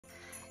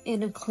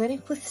In a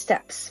clinic with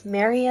steps,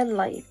 merry and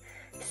light,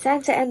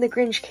 Santa and the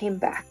Grinch came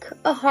back,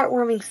 a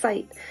heartwarming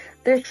sight.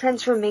 Their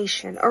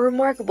transformation, a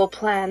remarkable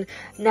plan.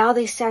 Now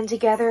they stand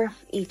together,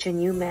 each a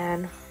new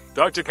man.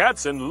 Dr.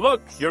 Katzen,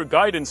 look, your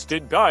guidance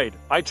did guide.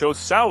 I chose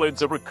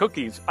salads over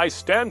cookies. I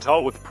stand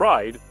tall with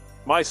pride.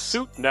 My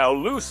suit now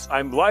loose,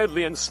 I'm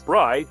lively and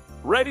spry,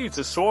 ready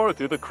to soar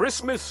through the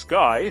Christmas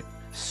sky.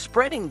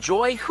 Spreading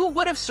joy, who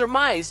would have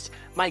surmised?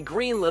 My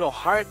green little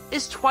heart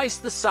is twice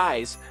the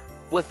size.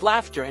 With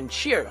laughter and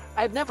cheer,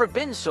 I've never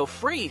been so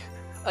free.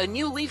 A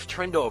new leaf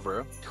turned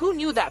over, who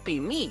knew that'd be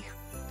me?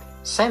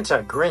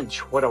 Santa, Grinch,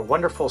 what a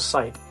wonderful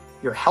sight.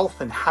 Your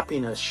health and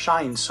happiness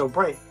shine so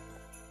bright.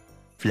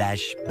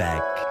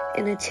 Flashback.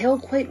 In a tale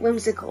quite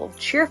whimsical,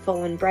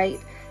 cheerful and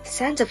bright,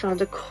 Santa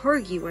found a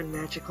corgi one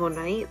magical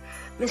night.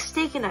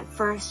 Mistaken at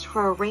first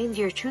for a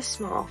reindeer too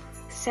small,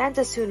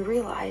 Santa soon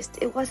realized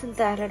it wasn't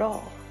that at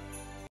all.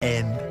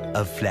 End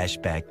of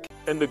flashback.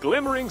 In the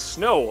glimmering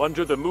snow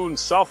under the moon's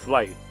soft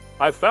light,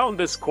 I found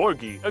this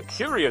corgi, a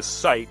curious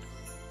sight.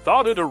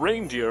 Thought it a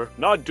reindeer,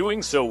 not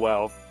doing so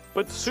well,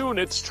 but soon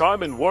its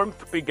charm and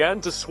warmth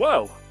began to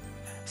swell.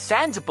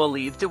 Santa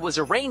believed it was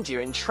a reindeer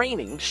in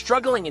training,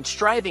 struggling and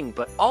striving,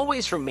 but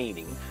always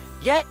remaining.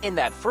 Yet in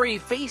that furry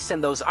face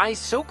and those eyes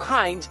so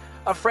kind,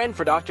 a friend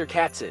for Dr.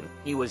 Katzen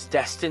he was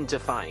destined to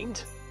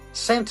find.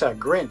 Santa,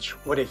 Grinch,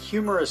 what a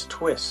humorous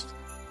twist.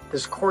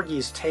 This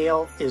corgi's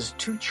tale is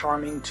too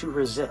charming to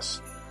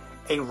resist.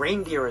 A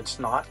reindeer it's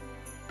not,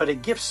 but a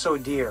gift so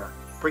dear,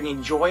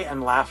 bringing joy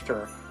and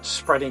laughter,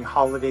 spreading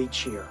holiday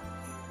cheer.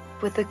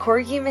 With the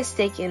corgi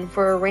mistaken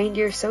for a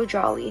reindeer so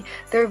jolly,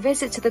 their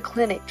visit to the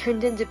clinic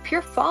turned into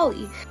pure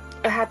folly.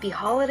 A happy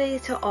holiday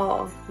to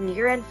all,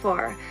 near and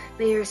far.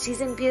 May your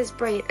season be as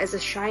bright as a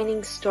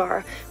shining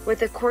star.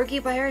 With a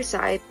corgi by our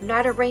side,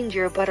 not a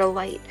reindeer but a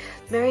light.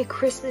 Merry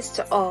Christmas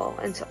to all,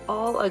 and to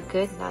all a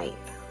good night.